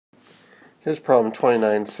Here's problem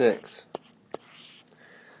 29.6.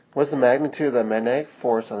 What's the magnitude of the magnetic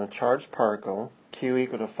force on a charged particle, Q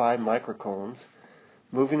equal to 5 microcoulombs,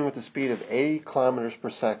 moving with a speed of 80 kilometers per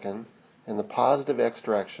second in the positive x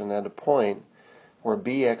direction at a point where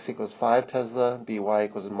Bx equals 5 Tesla, By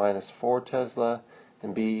equals minus 4 Tesla,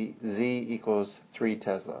 and Bz equals 3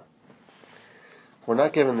 Tesla. We're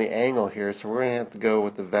not given the angle here, so we're going to have to go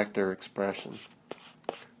with the vector expression.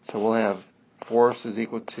 So we'll have force is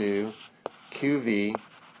equal to QV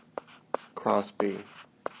cross B.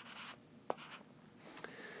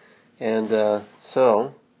 And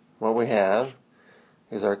so what we have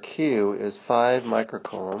is our Q is 5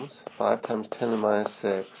 microcoulombs, 5 times 10 to the minus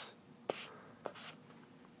 6.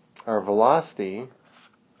 Our velocity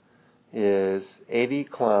is 80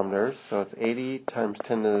 kilometers, so it's 80 times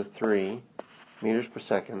 10 to the 3 meters per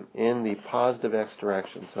second in the positive x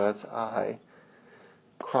direction, so that's I,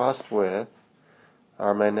 crossed with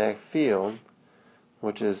our magnetic field,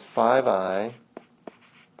 which is 5I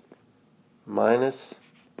minus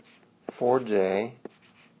 4J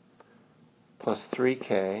plus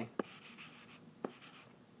 3K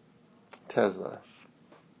Tesla.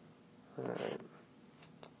 All right.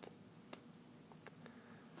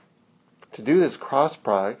 To do this cross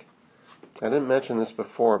product, I didn't mention this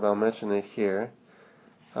before, but I'll mention it here.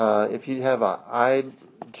 If you have a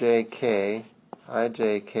IJK,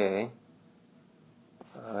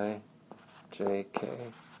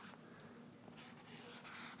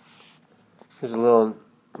 here's a little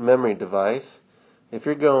memory device. If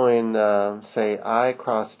you're going, say, I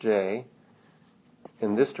cross J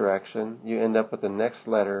in this direction, you end up with the next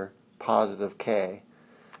letter positive K.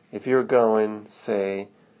 If you're going, say,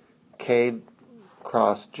 K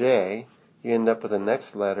cross J, you end up with the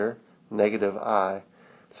next letter negative I.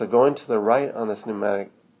 So going to the right on this pneumatic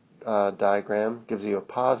diagram gives you a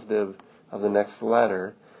positive of the next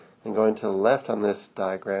letter, and going to the left on this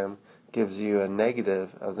diagram gives you a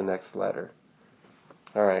negative of the next letter.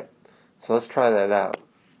 Alright, so let's try that out.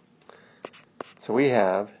 So we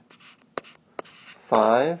have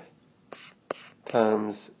 5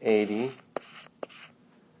 times 80,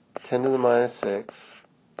 10 to the minus 6,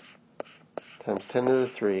 times 10 to the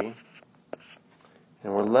 3,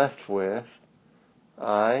 and we're left with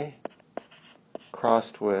I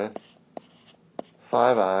crossed with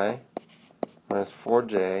 5I minus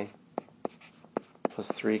 4J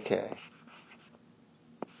plus 3K.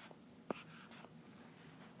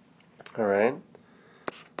 Alright,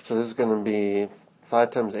 so this is going to be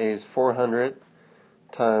 5 times 8 is 400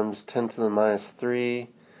 times 10 to the minus 3,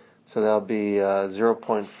 so that'll be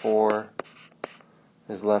 0.4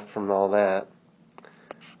 is left from all that.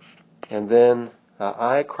 And then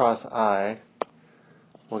I cross I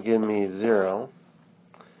will give me 0,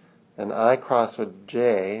 and I cross with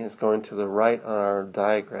J is going to the right on our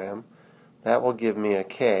diagram. That will give me a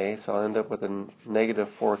K, so I'll end up with a negative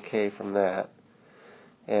 4K from that.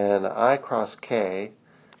 And I cross K,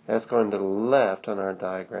 that's going to the left on our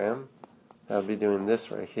diagram. I'll be doing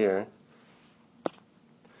this right here.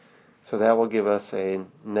 So that will give us a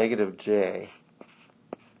negative J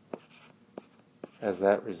as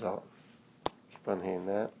that result. Keep on hitting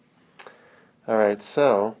that. Alright,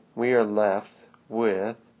 so we are left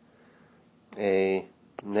with a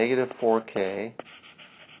negative 4K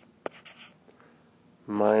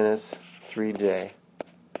minus 3J.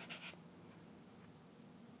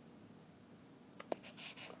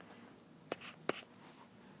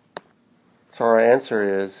 So our answer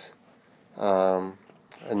is a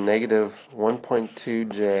negative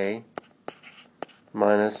 1.2J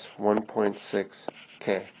minus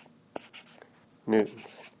 1.6K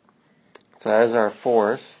newtons. So that is our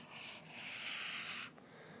force,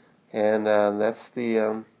 and that's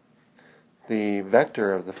the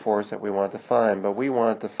vector of the force that we want to find, but we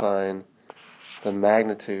want to find the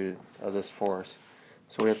magnitude of this force.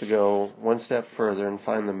 So we have to go one step further and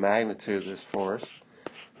find the magnitude of this force.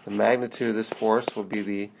 The magnitude of this force will be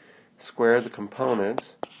the square of the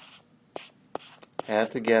components, add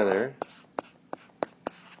together,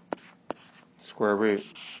 square root.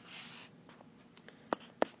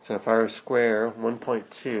 So if I were to square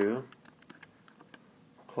 1.2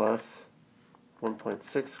 plus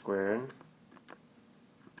 1.6 squared,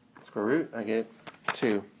 square root, I get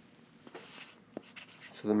 2.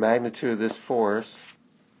 So the magnitude of this force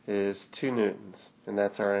is 2 newtons, and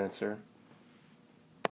that's our answer.